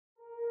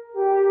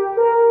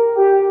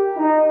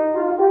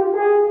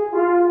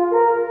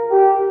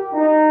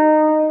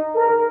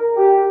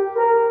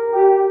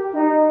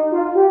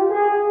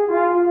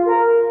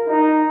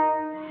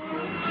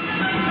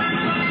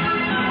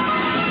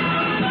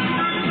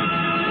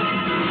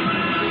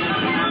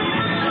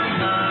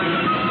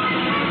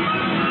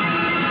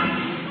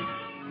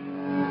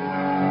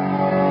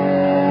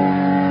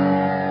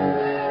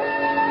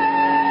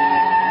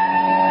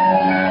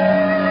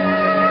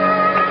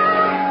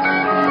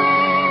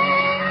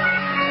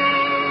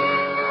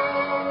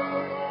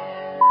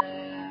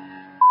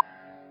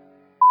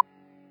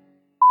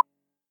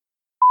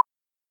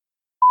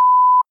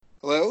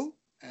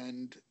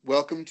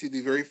welcome to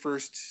the very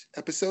first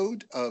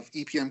episode of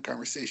EPM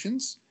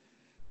Conversations.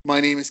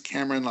 My name is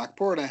Cameron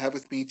Lackport, and I have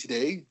with me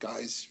today,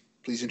 guys,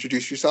 please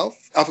introduce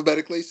yourself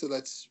alphabetically. So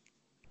that's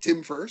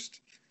Tim first.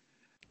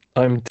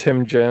 I'm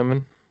Tim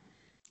German.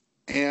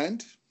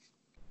 And?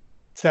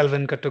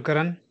 Selvan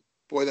Katukaran.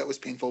 Boy, that was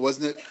painful,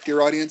 wasn't it,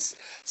 dear audience?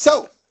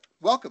 So,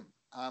 welcome.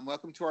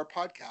 Welcome to our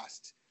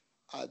podcast.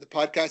 The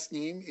podcast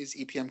name is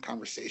EPM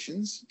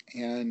Conversations.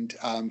 And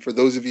for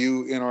those of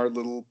you in our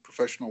little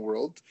professional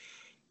world,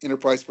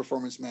 enterprise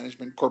performance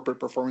management, corporate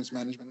performance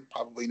management,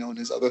 probably known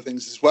as other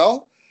things as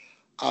well.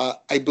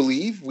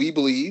 We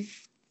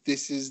believe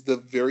this is the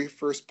very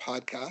first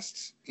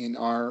podcast in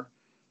our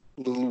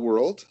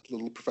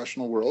little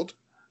professional world.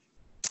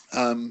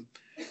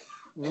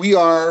 We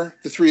are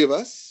the three of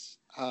us.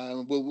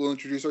 We'll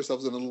introduce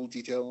ourselves in a little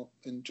detail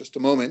in just a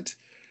moment.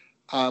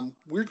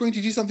 We're going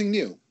to do something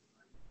new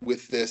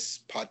with this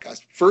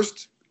podcast.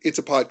 First, it's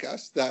a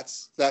podcast.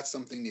 That's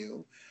something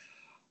new.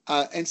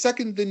 And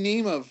second, the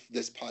name of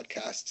this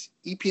podcast,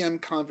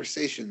 EPM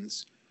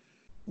Conversations,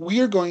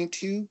 we are going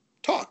to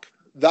talk.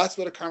 That's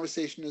what a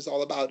conversation is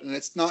all about. And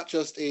it's not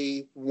just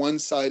a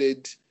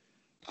one-sided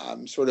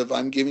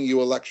I'm giving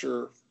you a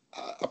lecture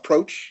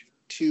approach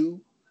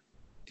to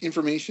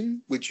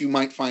information, which you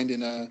might find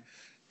in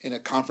a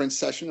conference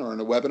session or in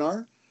a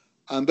webinar.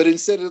 But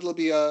instead, it'll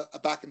be a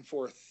back and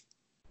forth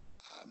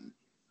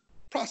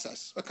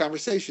process, a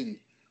conversation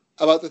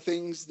about the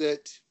things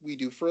that we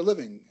do for a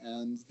living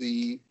and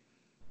the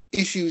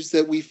issues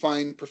that we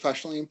find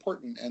professionally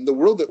important and the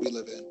world that we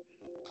live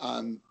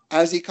in.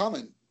 As a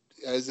comment,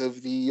 as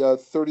of the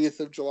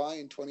 30th of July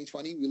in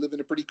 2020, we live in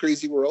a pretty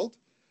crazy world.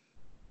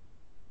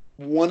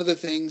 One of the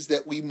things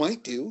that we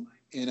might do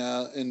in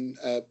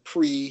a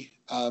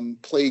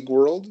pre-plague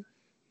world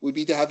would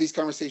be to have these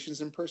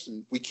conversations in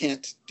person. We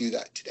can't do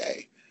that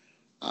today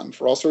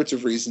for all sorts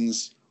of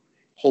reasons.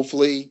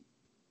 Hopefully,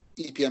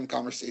 EPM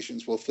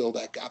Conversations will fill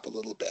that gap a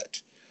little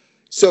bit.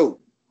 So,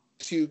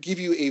 to give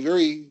you a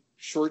very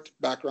short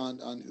background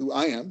on who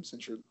I am,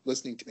 since you're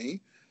listening to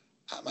me,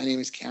 my name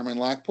is Cameron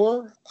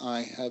Lackport.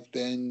 I have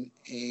been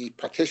a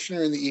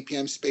practitioner in the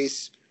EPM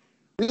space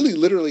really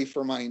literally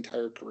for my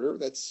entire career.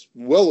 That's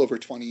well over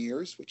 20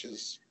 years, which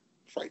is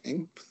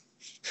frightening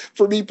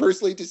for me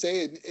personally to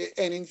say,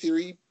 and in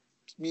theory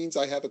means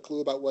I have a clue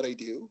about what I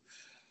do.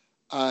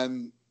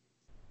 I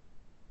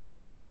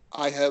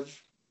have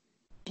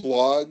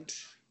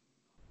blogged,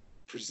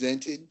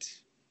 presented,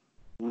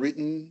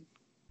 written,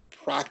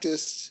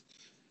 practiced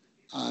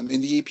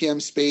in the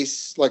EPM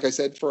space, like I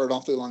said, for an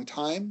awfully long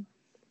time.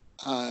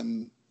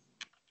 I'm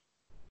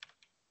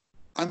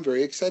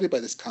very excited by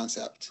this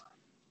concept,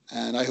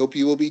 and I hope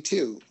you will be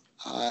too.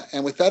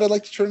 And with that, I'd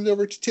like to turn it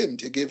over to Tim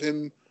to give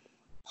him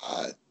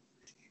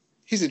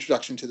his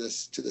introduction to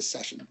this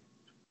session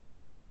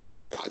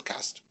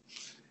podcast.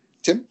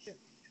 Tim?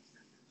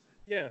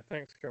 Yeah,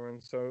 thanks,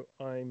 Cameron. So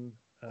I'm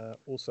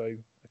also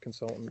a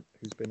consultant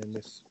who's been in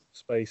this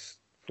space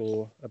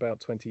for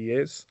about 20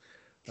 years.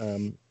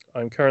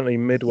 I'm currently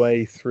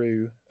midway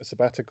through a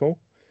sabbatical,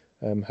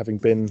 having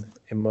been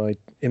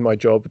in my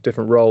job,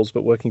 different roles,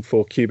 but working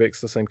for Cubics,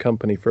 the same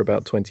company, for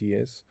about 20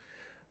 years.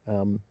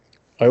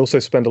 I also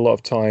spend a lot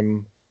of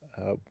time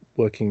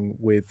working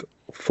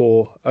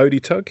for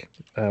ODTUG,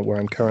 where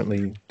I'm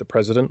currently the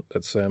president.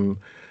 That's a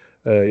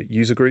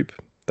user group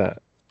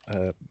that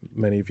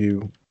many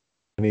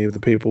of the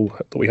people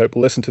that we hope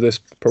will listen to this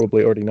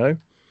probably already know.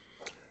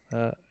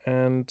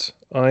 And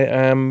I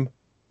am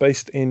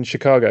based in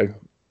Chicago.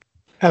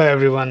 Hello,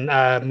 everyone.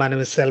 My name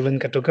is Selvan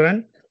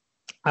Katukaran.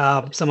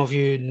 Some of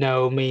you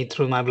know me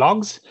through my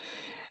blogs.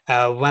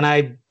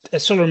 I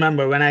still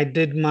remember when I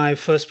did my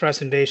first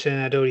presentation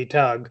at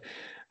ODTUG,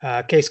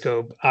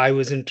 Kscope, I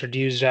was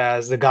introduced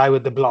as the guy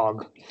with the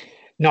blog.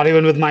 Not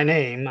even with my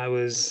name. I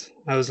was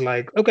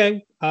like,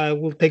 okay, I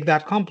will take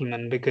that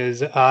compliment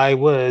because I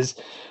was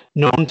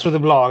known through the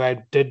blog.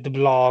 I did the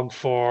blog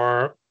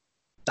for,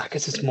 I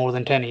guess it's more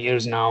than 10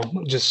 years now.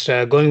 Just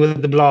going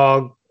with the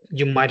blog.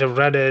 You might have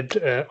read it,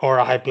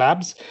 Aura Hype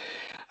Labs.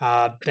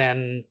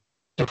 Then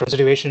different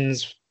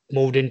situations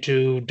moved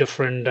into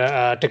different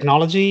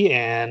technology,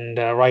 and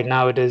right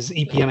now it is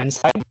EPM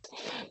Insights.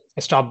 I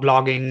stopped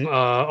blogging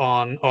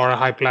on Aura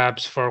Hype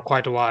Labs for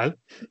quite a while.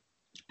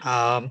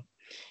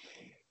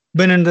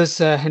 Been in this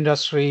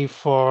industry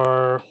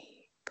for,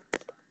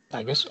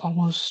 I guess,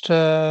 almost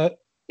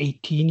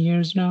 18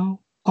 years now.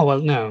 Oh, well,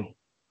 no,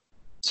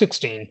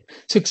 16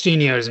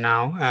 years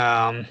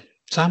now.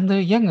 So I'm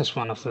the youngest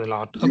one of the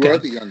lot. You are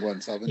the young one,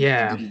 Selvan.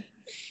 Yeah.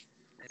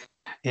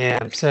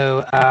 Yeah.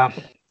 So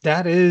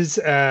that is,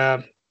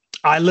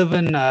 I live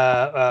in,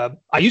 I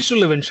used to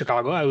live in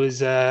Chicago. I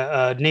was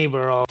a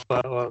neighbor of,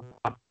 or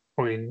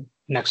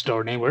next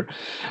door neighbor.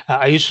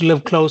 I used to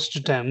live close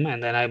to Tim,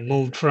 and then I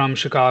moved from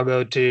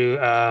Chicago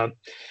to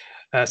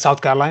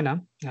South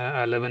Carolina.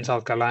 I live in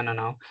South Carolina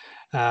now.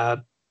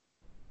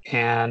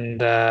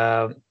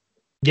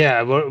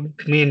 Yeah,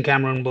 me and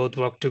Cameron both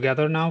work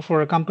together now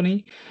for a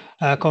company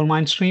called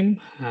Mindstream.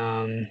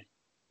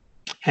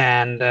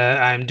 And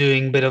I'm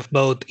doing a bit of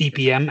both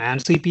EPM and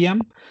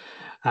CPM.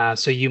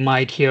 So you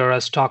might hear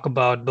us talk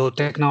about both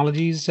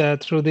technologies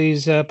through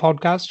these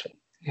podcasts,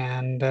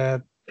 and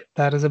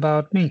that is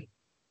about me.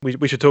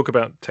 We should talk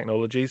about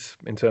technologies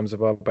in terms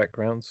of our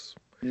backgrounds.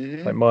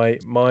 Mm-hmm.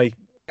 Like my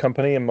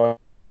company and my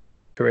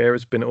career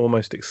has been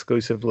almost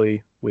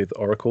exclusively with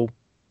Oracle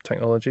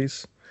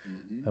technologies,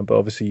 Mm-hmm. but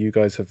obviously you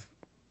guys have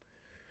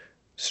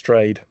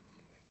strayed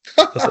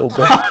a little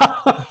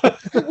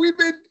bit. we've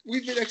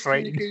been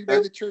excommunicated by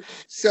the church.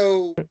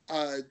 So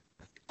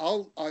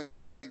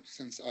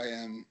since I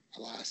am,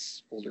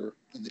 alas, older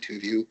than the two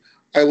of you,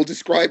 I will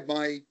describe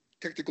my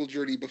technical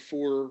journey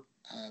before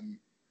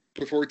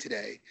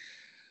today.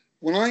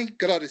 When I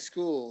got out of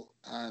school,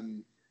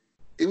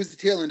 it was the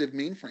tail end of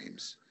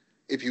mainframes,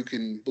 if you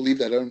can believe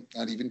that. I'm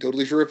not even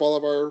totally sure if all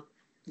of our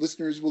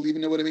listeners will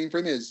even know what a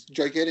mainframe is.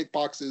 Gigantic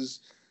boxes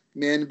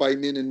manned by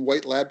men in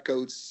white lab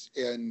coats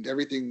and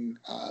everything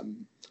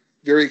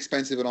very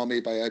expensive and all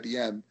made by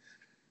IBM.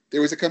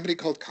 There was a company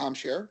called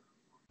ComShare.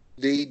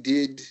 They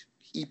did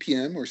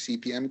EPM or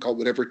CPM, called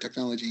whatever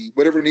technology,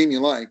 whatever name you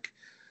like.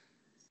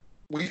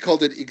 We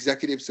called it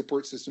Executive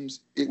Support Systems.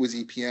 It was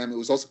EPM. It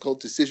was also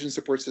called Decision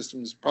Support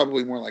Systems,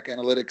 probably more like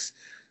analytics.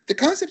 The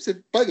concepts of,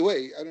 by the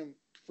way,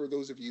 for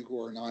those of you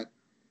who are not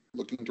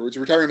looking towards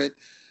retirement,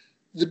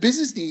 the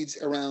business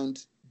needs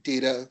around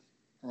data,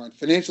 around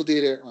financial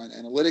data, around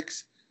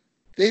analytics,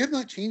 they have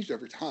not changed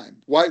over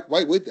time. Why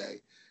would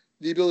they?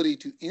 The ability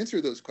to answer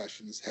those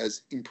questions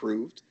has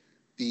improved.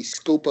 The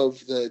scope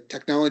of the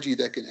technology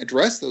that can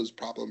address those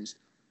problems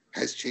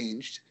has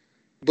changed.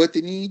 But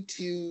the need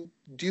to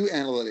do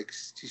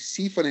analytics, to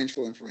see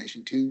financial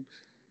information, to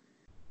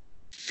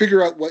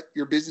figure out what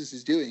your business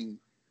is doing,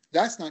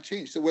 that's not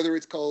changed. So whether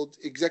it's called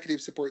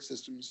executive support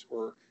systems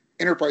or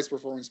enterprise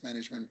performance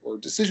management or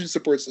decision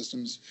support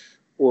systems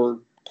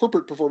or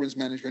corporate performance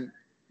management,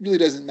 really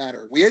doesn't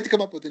matter. We had to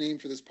come up with a name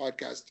for this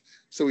podcast,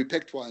 so we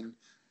picked one.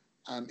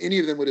 Any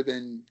of them would have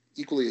been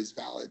equally as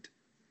valid.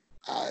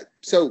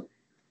 So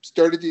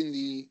started in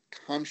the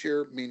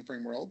ComShare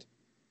mainframe world.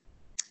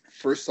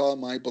 First saw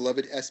my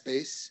beloved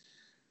Essbase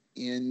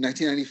in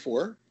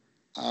 1994.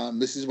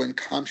 This is when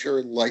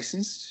ComShare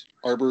licensed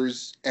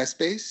Arbor's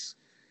Essbase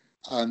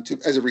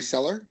as a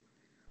reseller.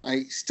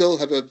 I still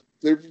have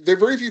there are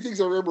very few things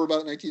I remember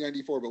about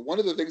 1994, but one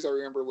of the things I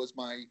remember was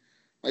my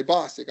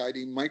boss, a guy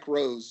named Mike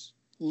Rose,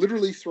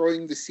 literally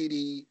throwing the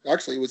CD,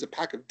 actually it was a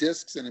pack of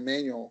discs and a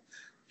manual,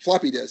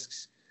 floppy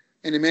disks,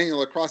 and a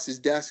manual across his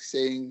desk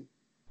saying,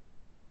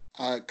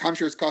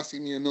 ComShare is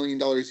costing me $1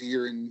 million a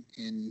year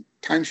in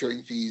time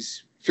sharing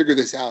fees. Figure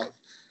this out.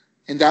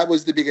 And that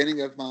was the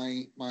beginning of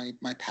my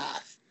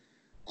path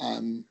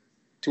to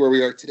where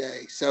we are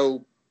today.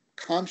 So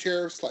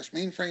ComShare /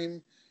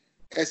 mainframe,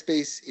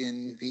 Essbase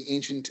in the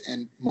ancient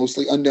and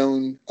mostly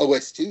unknown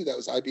OS2. That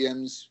was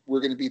IBM's We're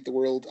Going to Beat the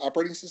World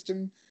operating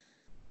system.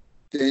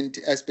 Then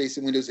to Essbase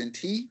in Windows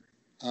NT,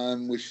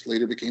 which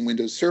later became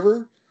Windows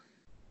Server.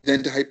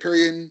 Then to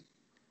Hyperion.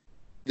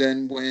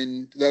 Then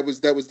when that was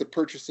the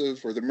purchase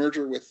of, or the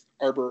merger with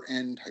Arbor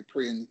and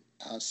Hyperion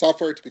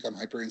Software to become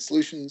Hyperion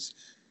Solutions.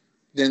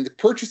 Then the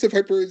purchase of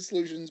Hyperion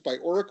Solutions by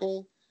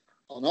Oracle,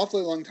 an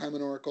awfully long time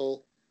in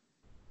Oracle.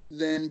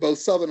 Then both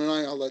Selvin and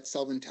I'll let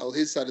Selvin tell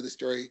his side of the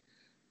story.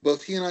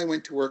 Both he and I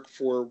went to work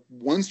for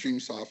OneStream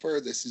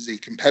Software. This is a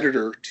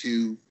competitor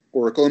to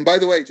Oracle. And by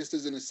the way, just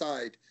as an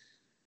aside,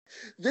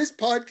 this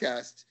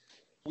podcast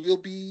will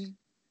be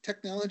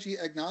technology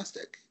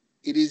agnostic.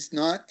 It is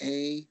not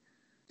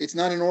it's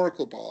not an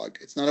Oracle blog.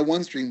 It's not a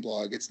OneStream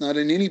blog. It's not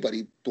an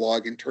anybody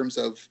blog in terms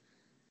of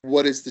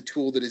what is the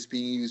tool that is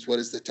being used, what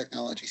is the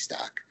technology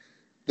stack.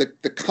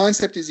 The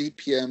concept is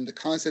EPM, the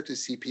concept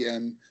is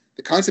CPM,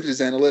 the concept is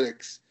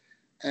analytics,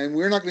 and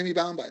we're not going to be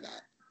bound by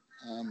that.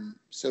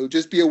 So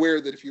just be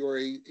aware that if you are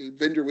a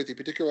vendor with a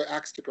particular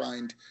axe to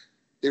grind,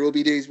 there will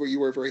be days where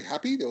you are very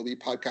happy. There will be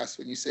podcasts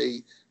when you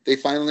say they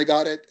finally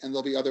got it, and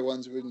there'll be other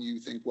ones when you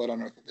think, what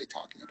on earth are they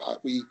talking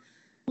about? We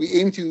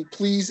aim to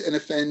please and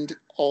offend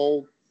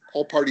all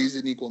parties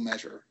in equal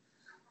measure.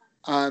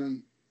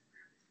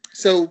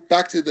 So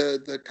back to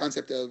the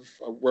concept of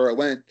where I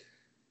went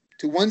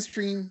to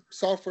OneStream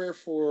Software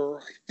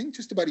for, I think,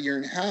 just about a year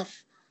and a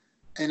half.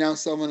 And now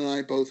Selvin and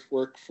I both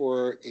work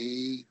for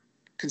a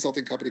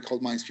consulting company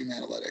called Mindstream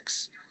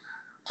Analytics.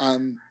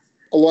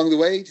 Along the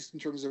way, just in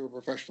terms of a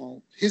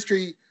professional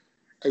history,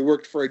 I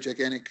worked for a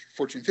gigantic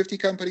Fortune 50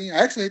 company. I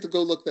actually had to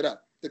go look that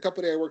up. The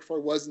company I worked for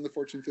was in the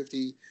Fortune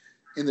 50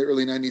 in the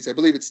early 90s. I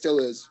believe it still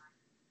is.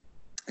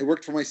 I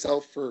worked for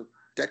myself for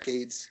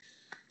decades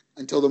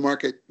until the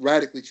market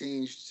radically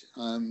changed,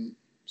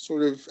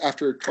 sort of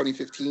after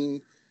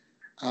 2015,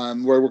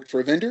 where I worked for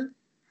a vendor,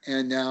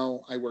 and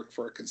now I work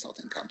for a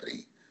consulting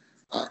company.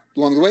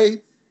 Along the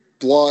way,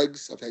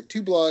 blogs. I've had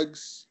 2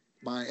 blogs,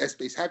 my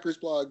Essbase Hackers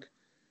blog,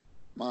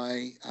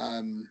 my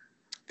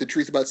The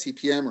Truth About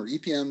CPM or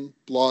EPM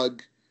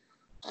blog,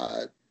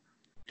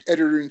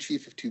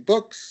 editor-in-chief of 2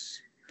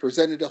 books,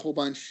 presented a whole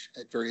bunch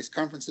at various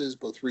conferences,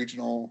 both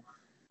regional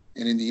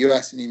and in the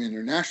US and even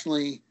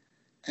internationally,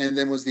 and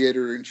then was the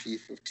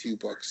editor-in-chief of 2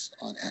 books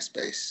on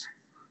Essbase.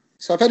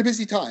 So I've had a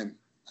busy time.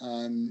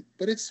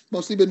 but it's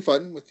mostly been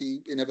fun with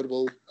the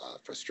inevitable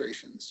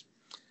frustrations.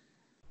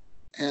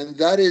 And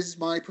that is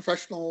my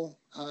professional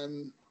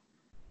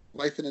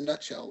life in a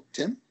nutshell.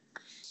 Tim?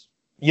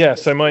 Yeah,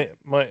 so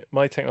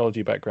my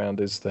technology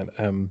background is that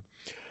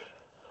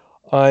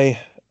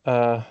I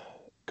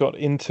got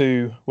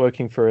into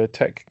working for a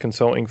tech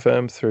consulting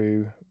firm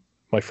through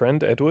my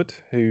friend Edward,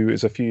 who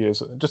is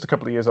just a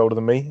couple of years older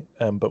than me,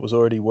 but was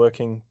already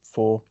working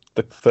for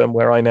the firm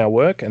where I now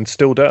work and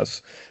still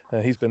does.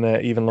 He's been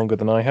there even longer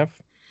than I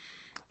have.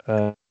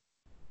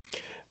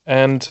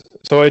 And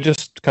so I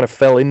just kind of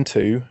fell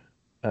into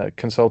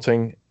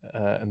consulting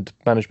and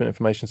management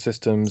information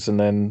systems, and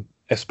then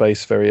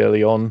Essbase very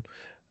early on,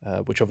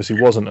 which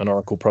obviously wasn't an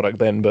Oracle product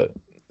then, but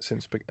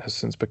has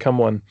since become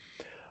one.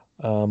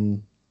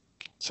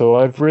 So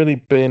I've really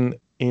been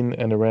in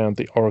and around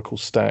the Oracle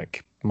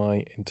stack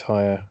my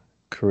entire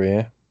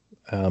career.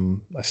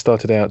 I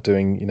started out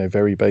doing,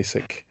 very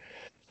basic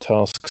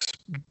tasks,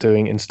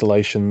 doing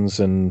installations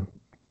and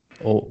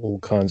all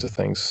kinds of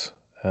things.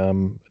 A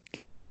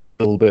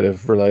little bit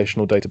of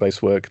relational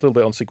database work, a little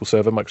bit on SQL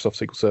Server, Microsoft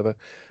SQL Server,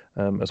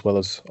 as well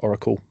as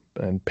Oracle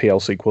and PL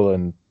SQL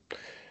and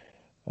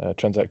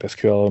Transact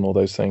SQL and all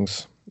those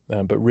things.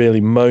 But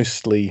really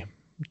mostly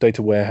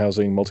data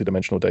warehousing,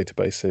 multidimensional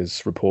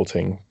databases,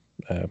 reporting,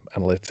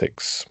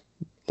 analytics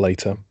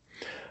later.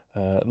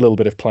 A little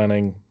bit of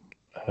planning,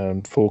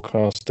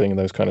 forecasting, and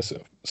those kind of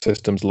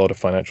systems, a lot of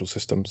financial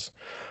systems.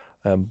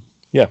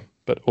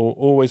 But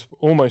always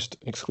almost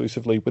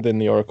exclusively within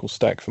the Oracle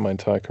stack for my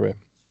entire career.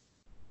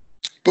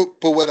 But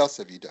what else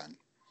have you done?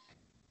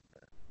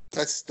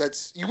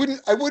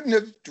 I wouldn't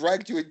have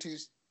dragged you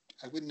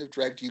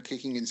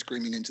kicking and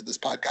screaming into this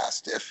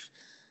podcast if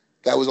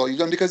that was all you've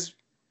done, because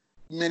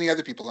many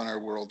other people in our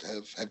world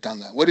have done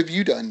that. What have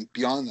you done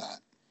beyond that?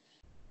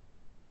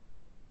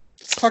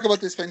 Let's talk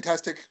about this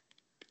fantastic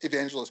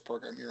evangelist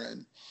program you're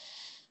in.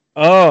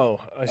 Oh,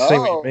 I see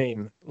what you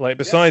mean. Like,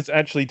 besides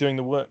actually doing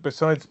the work,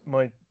 besides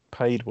my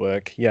paid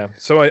work, yeah.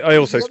 So I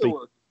also speak,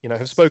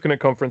 have spoken at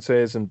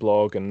conferences and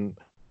blog and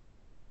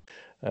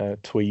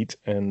tweet,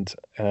 and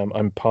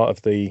I'm part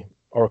of the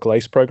Oracle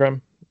ACE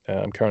program.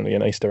 I'm currently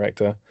an ACE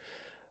director,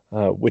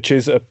 which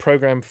is a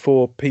program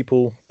for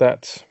people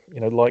that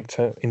like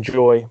to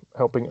enjoy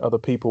helping other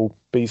people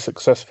be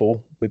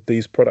successful with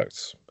these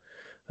products.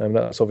 And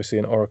that's obviously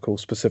an Oracle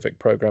specific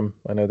program.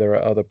 I know there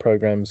are other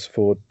programs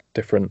for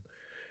different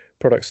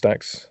product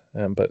stacks,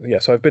 but yeah.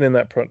 So I've been in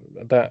that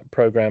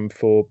program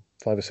for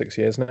 5 or 6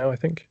 years now, I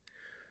think.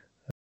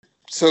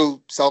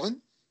 So,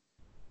 Selvin?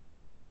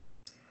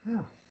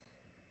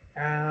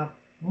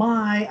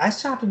 I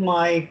started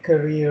my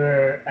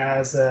career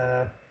as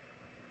a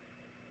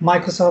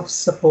Microsoft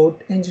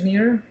support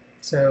engineer.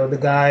 So the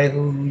guy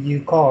who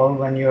you call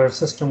when your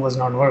system was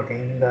not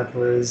working, that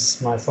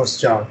was my first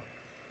job.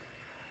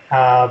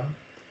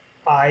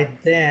 I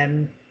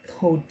then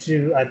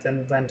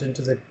went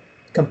into the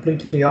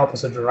completely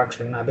opposite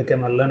direction. I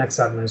became a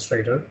Linux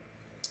administrator.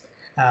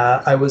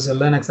 I was a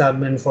Linux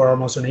admin for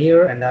almost a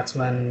year, and that's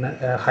when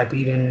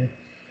Hyperion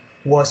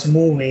was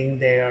moving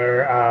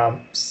their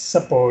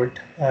support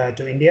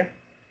to India.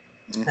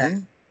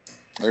 Mm-hmm.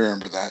 I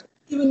remember that.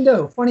 Even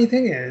though, funny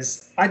thing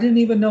is, I didn't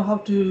even know how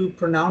to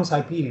pronounce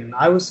Hyperion.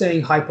 I was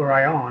saying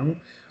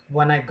Hyperion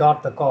when I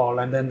got the call,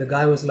 and then the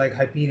guy was like,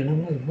 Hyperion.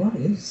 I'm like, what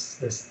is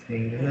this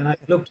thing? And then I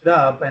looked it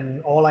up,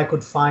 and all I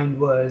could find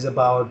was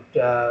about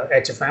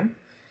HFM.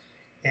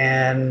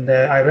 And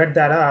I read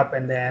that up,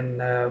 and then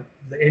the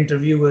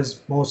interview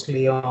was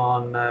mostly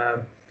on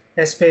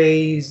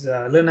Essbase,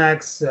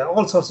 Linux,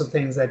 all sorts of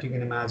things that you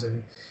can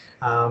imagine.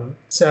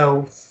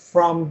 So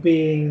from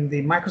being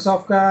the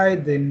Microsoft guy,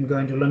 then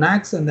going to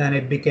Linux, and then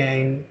it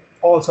became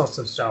all sorts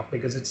of stuff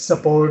because it's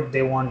support.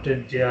 They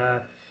wanted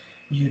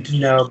you to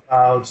know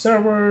about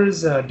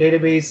servers,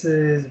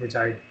 databases, which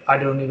I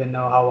don't even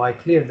know how I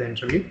cleared the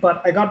interview,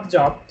 but I got the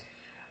job.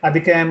 I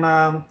became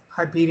a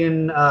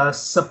Hyperion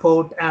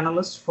support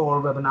analyst for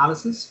web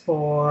analysis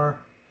for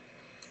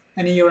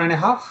a year and a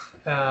half.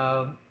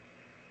 So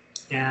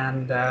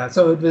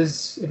it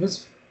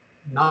was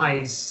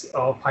nice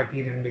of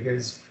Hyperion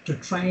because to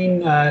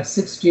train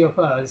 60 of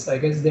us, I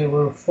guess there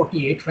were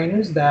 48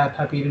 trainers that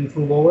Hyperion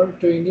flew over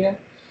to India,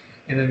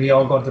 and then we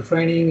all got the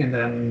training, and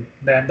then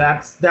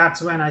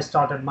that's when I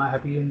started my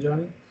Hyperion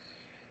journey.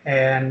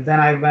 And then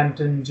I went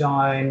and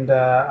joined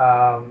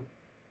an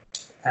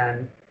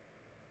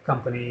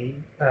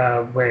company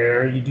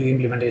where you do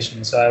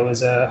implementation. So I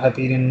was a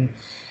Hyperion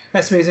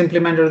Essbase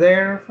implementer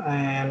there,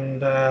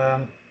 and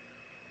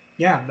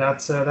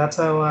that's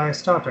how I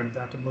started.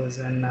 That was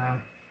in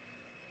I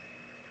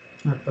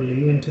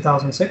believe in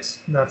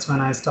 2006. That's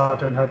when I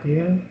started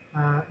Hyperion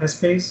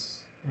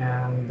Essbase,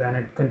 and then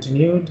it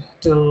continued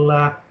till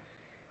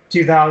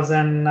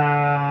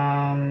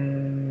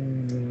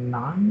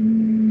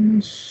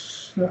 2009.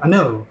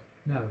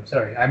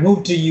 Sorry. I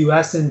moved to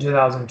US in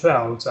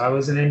 2012, so I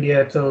was in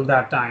India till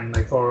that time.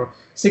 Like for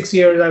 6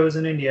 years, I was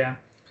in India.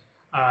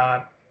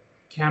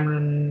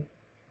 Cameron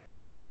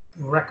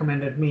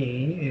recommended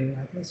me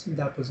I guess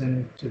that was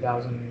in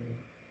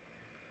 2000.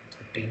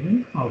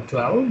 2015 or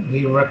 12.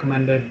 He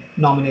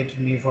nominated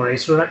me for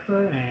ACE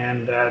Director,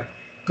 and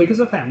because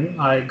of him,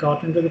 I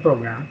got into the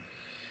program.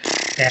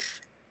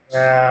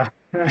 And,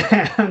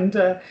 and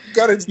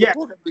Got into the yeah,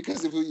 program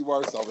because of who you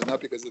are, Selvin, not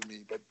because of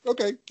me. But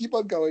okay, keep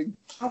on going.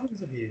 how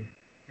because of you?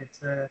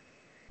 It's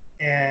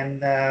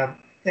and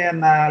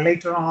then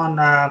later on,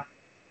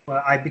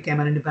 well, I became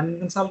an independent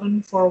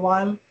consultant for a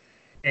while,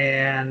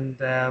 and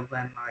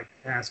when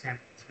as kind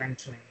of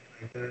mentioning,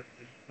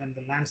 when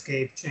the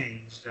landscape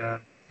changed,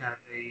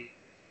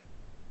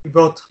 we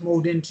both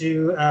moved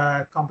into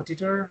a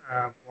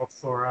competitor, worked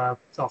for a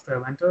software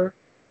vendor,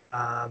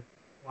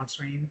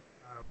 OneStream,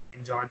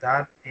 enjoyed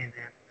that, and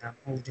then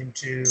moved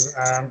into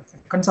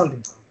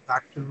consulting firm,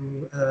 back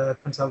to a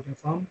consulting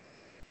firm.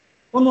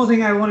 One more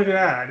thing I wanted to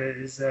add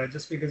is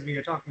just because we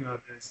are talking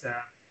about this,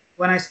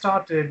 when I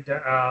started,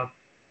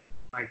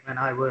 when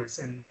I was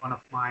in one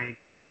of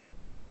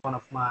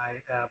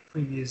my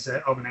previous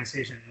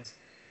organizations,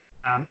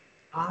 um,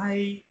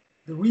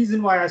 the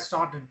reason why I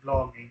started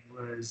blogging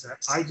was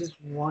I just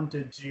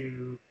wanted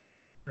to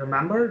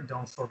remember,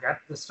 don't forget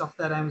the stuff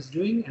that I was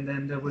doing. And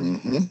then there was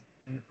someone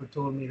who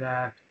told me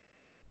that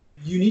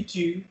you need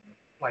to,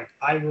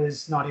 I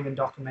was not even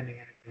documenting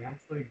anything. I'm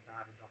pretty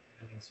bad at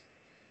documenting stuff.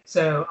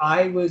 So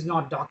I was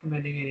not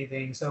documenting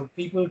anything. So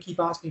people keep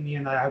asking me,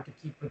 and I have to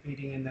keep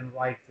repeating and then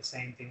write the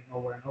same thing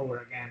over and over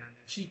again. And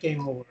then she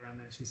came over and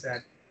then she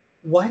said,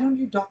 why don't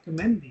you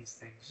document these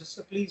things? Just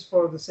at least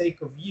for the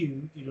sake of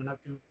you, you don't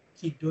have to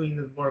keep doing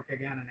the work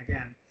again and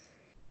again.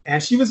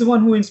 And she was the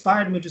one who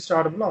inspired me to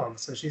start a blog.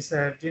 So she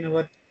said, you know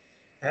what,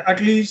 at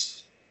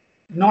least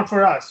not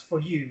for us, for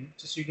you,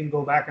 just so you can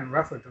go back and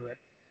refer to it.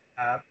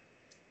 And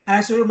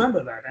I still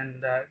remember that.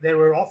 And there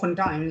were often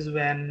times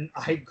when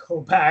I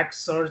go back,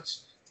 search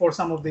for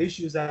some of the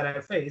issues that I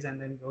face, and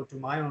then go to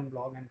my own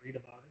blog and read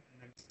about it.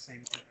 And then it's the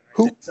same thing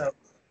that I did. So,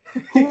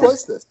 who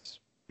was this?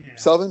 Yeah.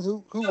 Selvin,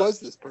 who was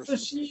this person?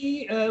 So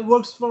she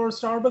works for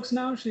Starbucks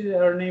now.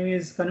 Her name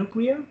is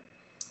Kanupriya.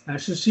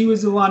 So she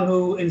was the one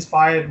who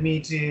inspired me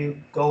to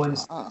go and.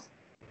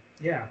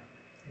 Yeah,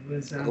 it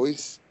was.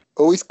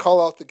 Always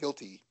call out the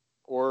guilty,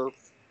 or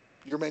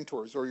your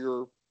mentors, or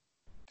your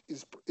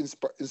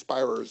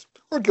inspirers,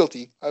 or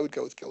guilty. I would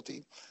go with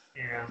guilty.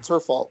 Yeah, it's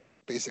her fault.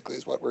 Basically,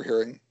 is what we're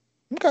hearing.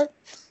 Okay.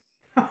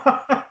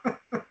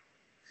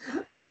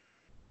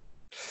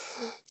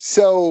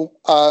 So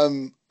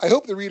I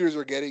hope the readers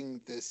are getting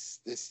this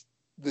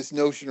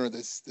notion, or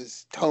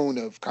this tone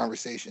of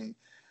conversation.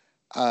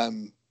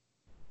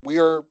 We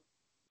are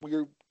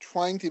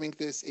trying to make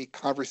this a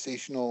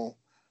conversational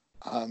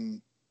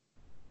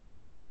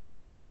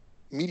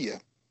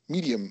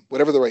medium,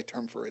 whatever the right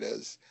term for it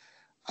is.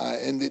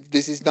 And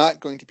this is not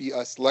going to be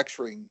us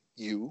lecturing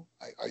you.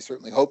 I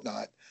certainly hope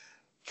not.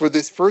 For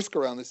this first go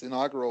around, this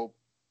inaugural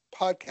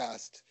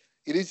podcast,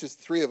 it is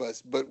just three of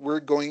us, but we're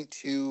going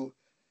to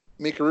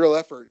make a real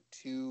effort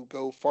to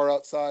go far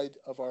outside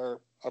of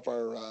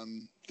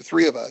the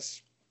three of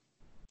us.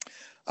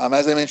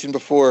 As I mentioned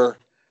before,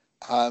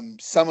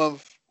 some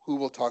of who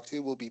we'll talk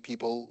to will be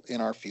people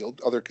in our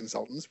field, other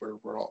consultants. We're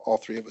all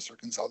three of us are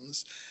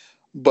consultants,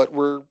 but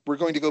we're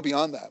going to go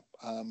beyond that.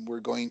 We're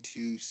going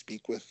to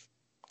speak with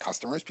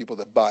customers, people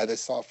that buy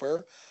this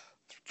software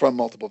from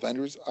multiple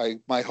vendors.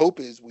 My hope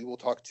is we will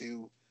talk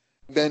to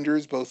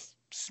vendors, both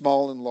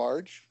small and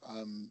large,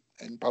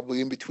 and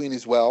probably in between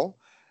as well.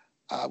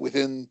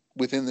 Within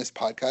this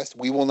podcast,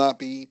 we will not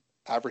be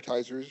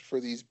advertisers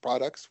for these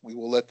products. We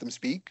will let them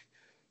speak.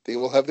 They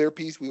will have their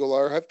piece. We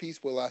will have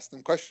piece. We'll ask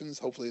them questions.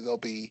 Hopefully they'll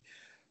be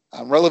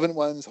relevant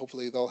ones.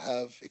 Hopefully they'll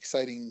have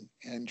exciting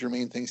and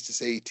germane things to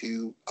say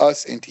to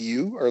us and to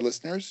you, our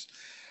listeners.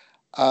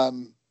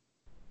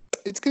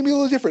 It's going to be a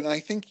little different. And I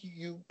think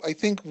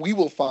we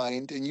will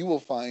find, and you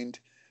will find,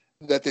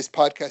 that this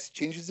podcast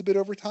changes a bit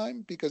over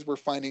time because we're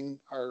finding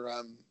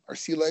our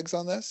sea legs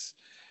on this.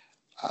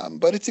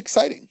 But it's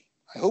exciting.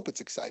 I hope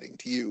it's exciting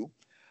to you.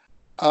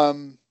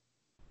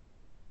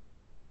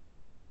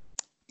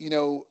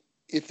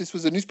 If this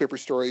was a newspaper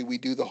story, we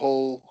do the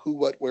whole who,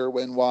 what, where,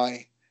 when,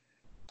 why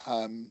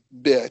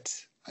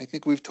bit. I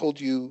think we've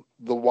told you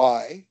the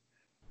why.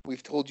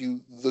 We've told you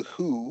the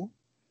who.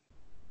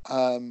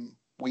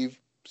 We've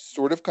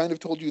sort of kind of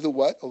told you the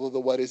what, although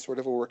the what is sort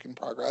of a work in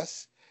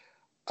progress.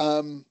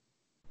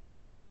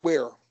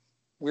 Where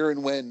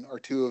and when are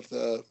two of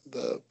the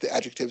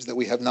adjectives that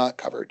we have not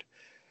covered.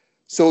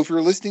 So if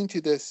you're listening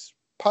to this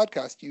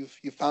podcast,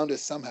 you've found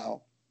us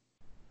somehow.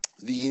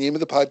 The name of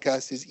the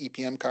podcast is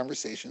EPM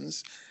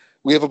Conversations.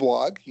 We have a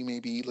blog. You may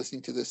be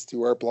listening to this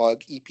through our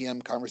blog,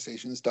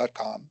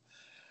 epmconversations.com.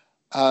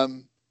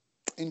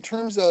 In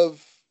terms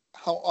of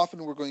how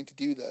often we're going to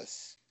do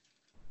this,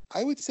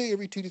 I would say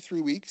every 2 to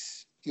 3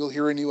 weeks, you'll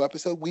hear a new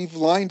episode. We've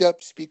lined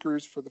up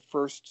speakers for the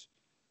first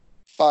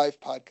 5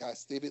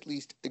 podcasts. They've at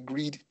least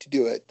agreed to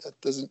do it.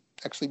 That doesn't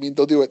actually mean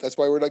they'll do it. That's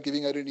why we're not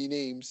giving out any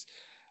names.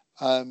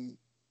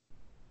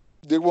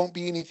 There won't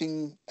be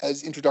anything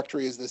as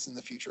introductory as this in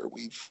the future.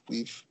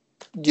 We've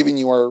given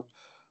you our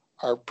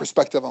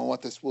perspective on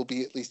what this will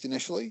be, at least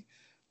initially,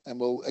 and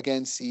we'll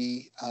again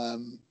see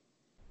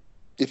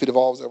if it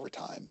evolves over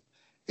time.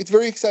 It's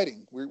very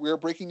exciting. We're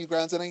breaking new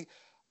grounds, and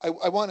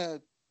I want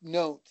to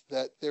note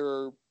that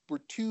were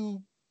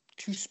two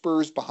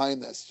spurs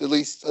behind this, at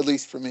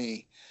least for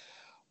me.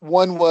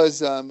 One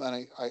was, and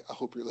I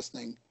hope you're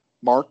listening,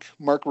 Mark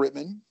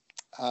Rittman,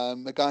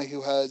 a guy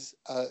who has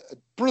a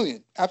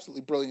brilliant,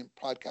 absolutely brilliant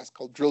podcast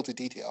called Drill to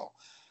Detail.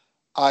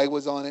 I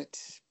was on it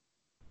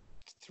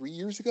 2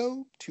 years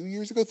ago,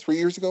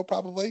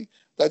 probably.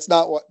 That's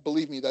not what,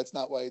 believe me, that's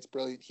not why it's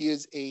brilliant. He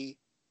is a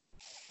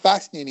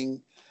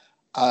fascinating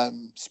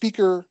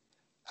speaker,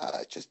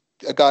 just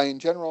a guy in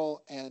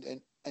general,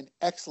 and an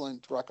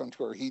excellent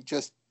raconteur. He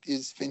just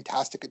is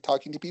fantastic at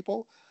talking to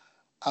people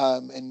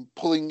and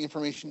pulling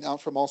information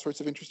out from all sorts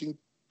of interesting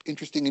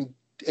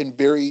and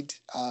varied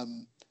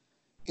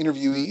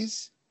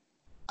interviewees.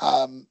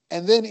 And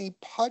then a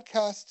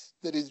podcast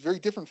that is very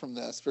different from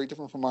this, very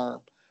different from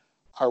our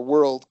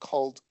world,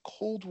 called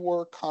Cold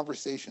War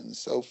Conversations.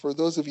 So for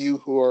those of you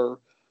who are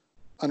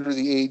under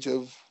the age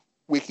of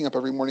waking up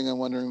every morning and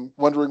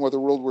wondering whether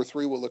World War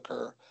III will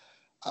occur,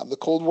 the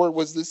Cold War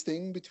was this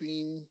thing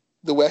between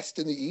the West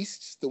and the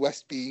East, the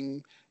West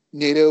being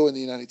NATO and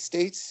the United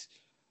States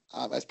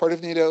as part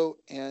of NATO,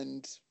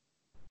 and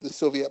the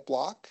Soviet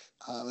bloc,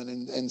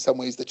 and in some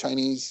ways the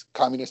Chinese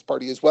Communist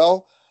Party as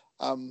well.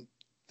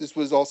 This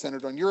was all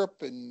centered on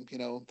Europe and,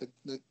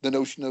 the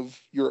notion of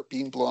Europe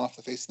being blown off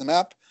the face of the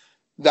map.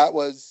 That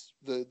was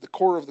the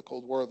core of the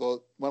Cold War, though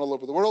it went all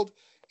over the world.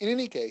 In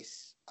any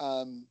case,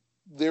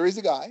 there is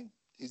a guy,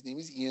 his name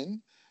is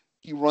Ian.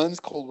 He runs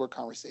Cold War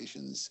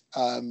Conversations.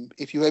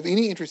 If you have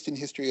any interest in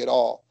history at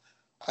all,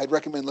 I'd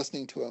recommend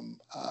listening to him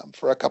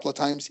for a couple of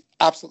times.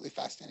 Absolutely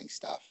fascinating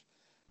stuff.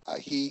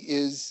 He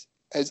is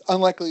as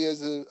unlikely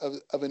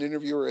of an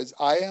interviewer as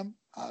I am.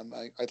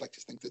 I'd like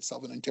to think that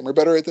Selvin and Tim are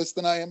better at this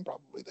than I am.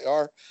 Probably they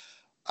are.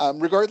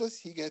 Regardless,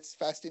 he gets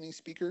fascinating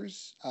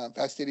speakers,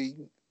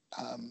 fascinating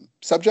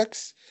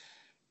subjects,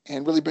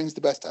 and really brings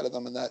the best out of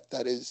them. And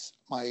that is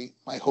my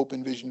hope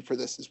and vision for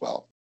this as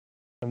well.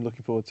 I'm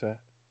looking forward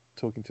to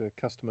talking to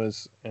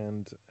customers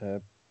and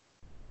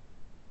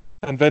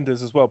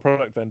vendors as well,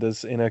 product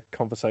vendors, in a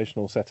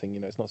conversational setting.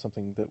 It's not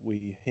something that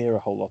we hear a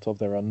whole lot of.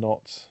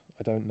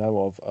 I don't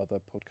know of other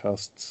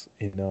podcasts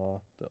in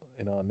our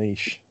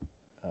niche.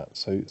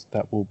 So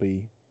that will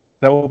be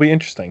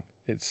interesting.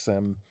 It's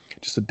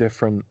just a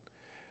different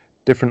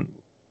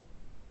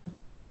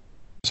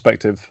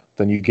perspective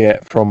than you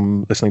get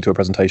from listening to a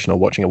presentation or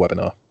watching a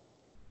webinar.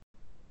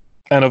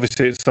 And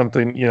obviously it's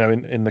something,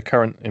 in the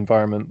current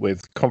environment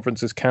with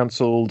conferences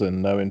cancelled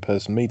and no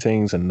in-person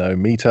meetings and no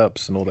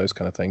meetups and all those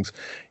kind of things,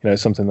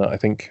 something that I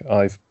think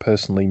I've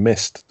personally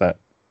missed, that,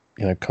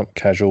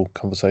 casual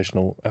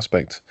conversational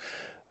aspect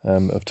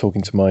of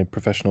talking to my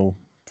professional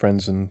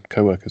friends and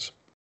co-workers.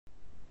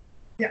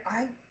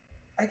 Yeah,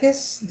 I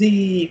guess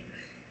I'm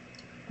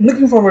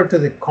looking forward to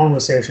the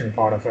conversation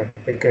part of it,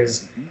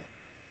 because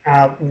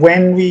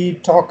when we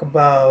talk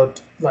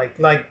about, like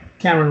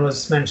Cameron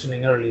was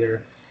mentioning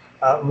earlier,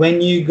 when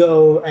you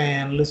go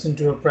and listen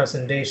to a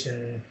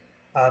presentation,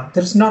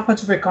 there's not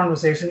much of a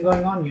conversation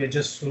going on. You're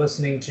just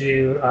listening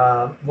to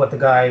what the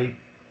guy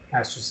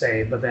has to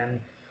say. But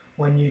then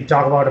when you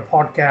talk about a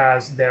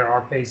podcast, there are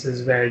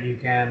places where you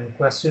can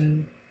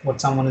question what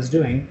someone is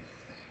doing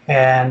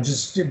and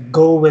just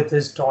go with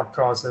his thought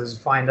process,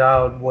 find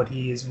out why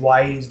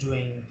he's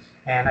doing.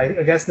 And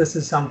I guess this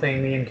is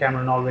something me and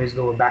Cameron always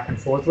go back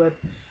and forth with.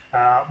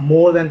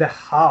 More than the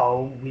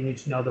how, we need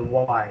to know the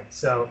why.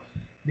 So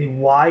the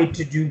why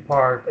to do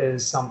part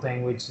is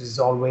something which is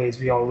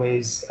we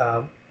always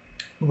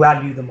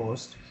value the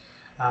most.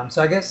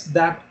 So I guess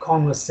that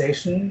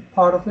conversation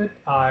part of it,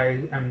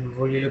 I am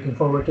really looking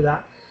forward to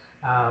that.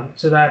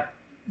 So that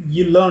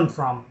you learn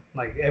from,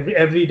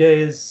 every day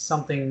is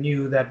something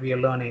new that we are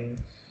learning,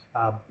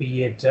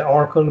 be it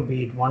Oracle,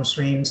 be it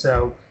OneStream.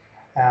 So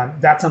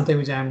that's something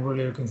which I'm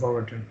really looking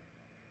forward to.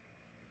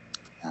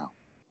 Yeah,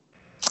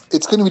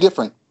 it's going to be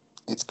different.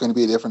 It's going to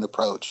be a different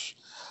approach.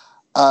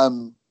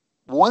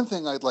 One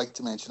thing I'd like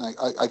to mention,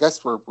 I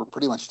guess we're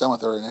pretty much done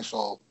with our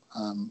initial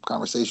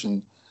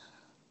conversation.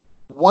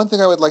 One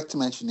thing I would like to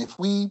mention, if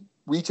we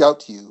reach out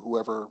to you,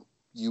 whoever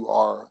you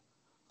are,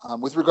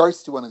 with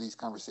regards to one of these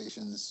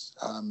conversations,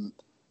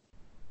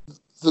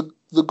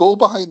 the goal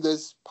behind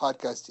this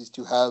podcast is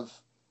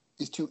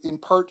to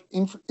impart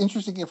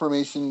interesting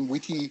information,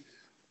 witty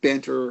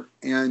banter,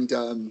 and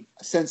a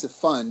sense of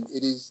fun.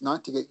 It is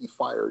not to get you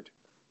fired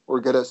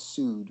or get us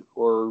sued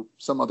or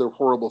some other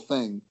horrible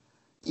thing.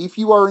 If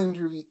you are an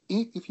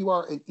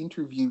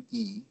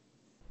interviewee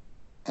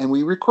and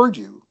we record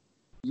you,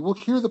 you will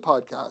hear the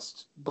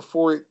podcast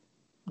before it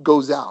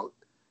goes out.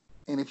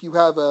 And if you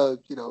have a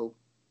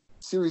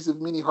series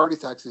of mini heart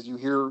attacks as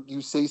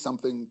you say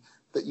something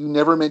that you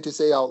never meant to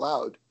say out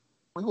loud,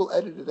 we will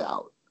edit it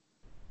out.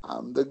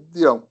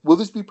 Will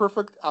this be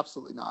perfect?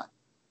 Absolutely not.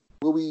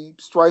 Will we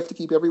strive to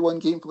keep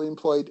everyone gainfully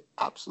employed?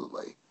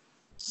 Absolutely.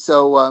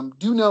 So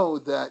do know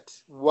that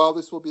while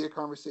this will be a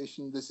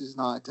conversation, this isn't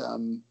a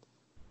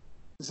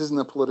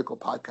political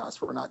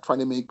podcast. We're not trying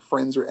to make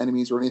friends or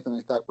enemies or anything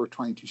like that. We're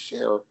trying to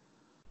share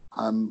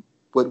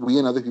what we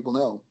and other people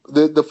know.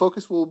 The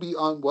focus will be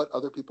on what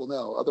other people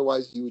know.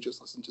 Otherwise, you would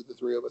just listen to the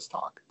three of us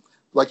talk,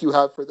 like you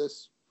have for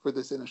this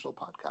initial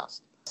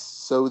podcast.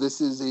 So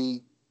this is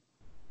a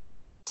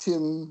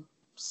Tim,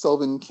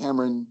 Selvin,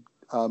 Cameron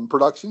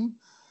production,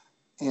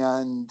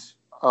 and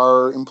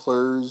our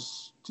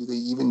employers, do they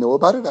even know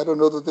about it? I don't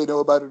know that they know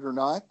about it or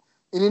not.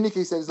 In any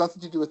case, it has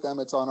nothing to do with them.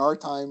 It's on our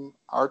time,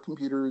 our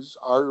computers,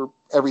 our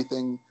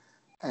everything,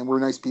 and we're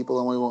nice people,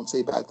 and we won't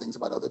say bad things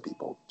about other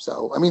people.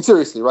 So, I mean,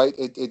 seriously, right?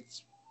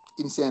 It's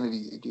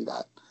insanity to do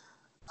that,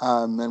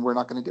 and we're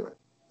not going to do it.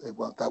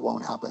 That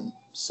won't happen.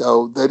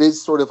 So that is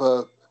sort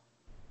of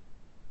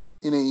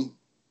in a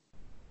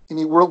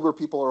world where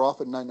people are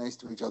often not nice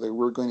to each other,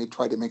 we're going to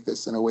try to make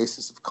this an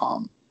oasis of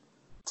calm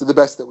to the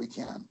best that we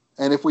can.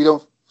 And if we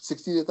don't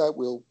succeed at that,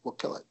 we'll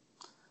kill it.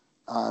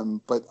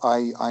 But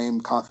I am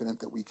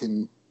confident that we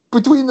can,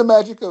 between the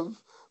magic of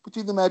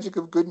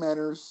good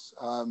manners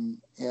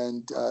and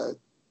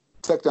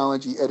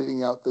technology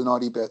editing out the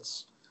naughty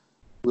bits,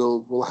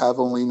 we'll have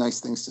only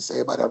nice things to say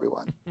about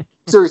everyone.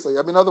 Seriously,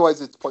 I mean,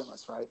 otherwise it's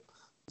pointless, right?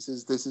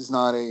 This is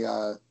not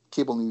a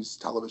cable news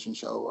television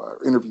show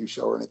or interview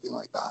show or anything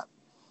like that.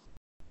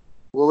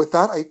 Well, with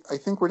that, I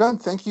think we're done.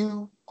 Thank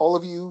you, all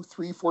of you,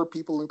 3-4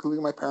 people,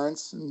 including my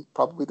parents and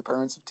probably the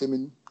parents of Tim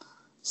and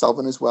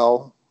Selvin as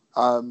well,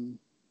 and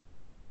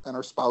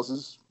our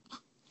spouses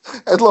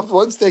and loved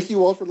ones. Thank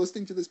you all for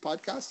listening to this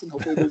podcast, and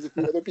hopefully there's a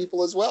few other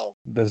people as well.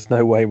 There's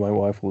no way my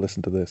wife will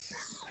listen to this.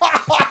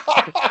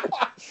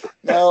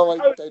 No, I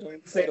don't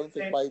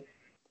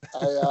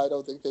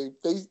think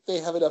they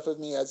have enough of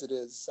me as it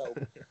is. So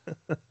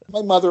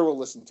my mother will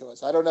listen to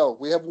us. I don't know.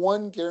 We have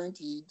one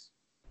guaranteed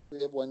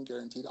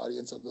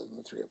audience other than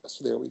the three of us.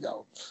 So there we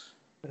go.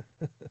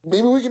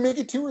 Maybe we can make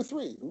it 2 or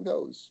 3. Who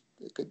knows?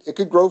 It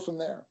could grow from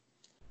there.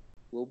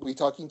 We'll be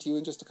talking to you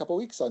in just a couple of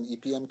weeks on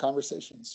EPM Conversations.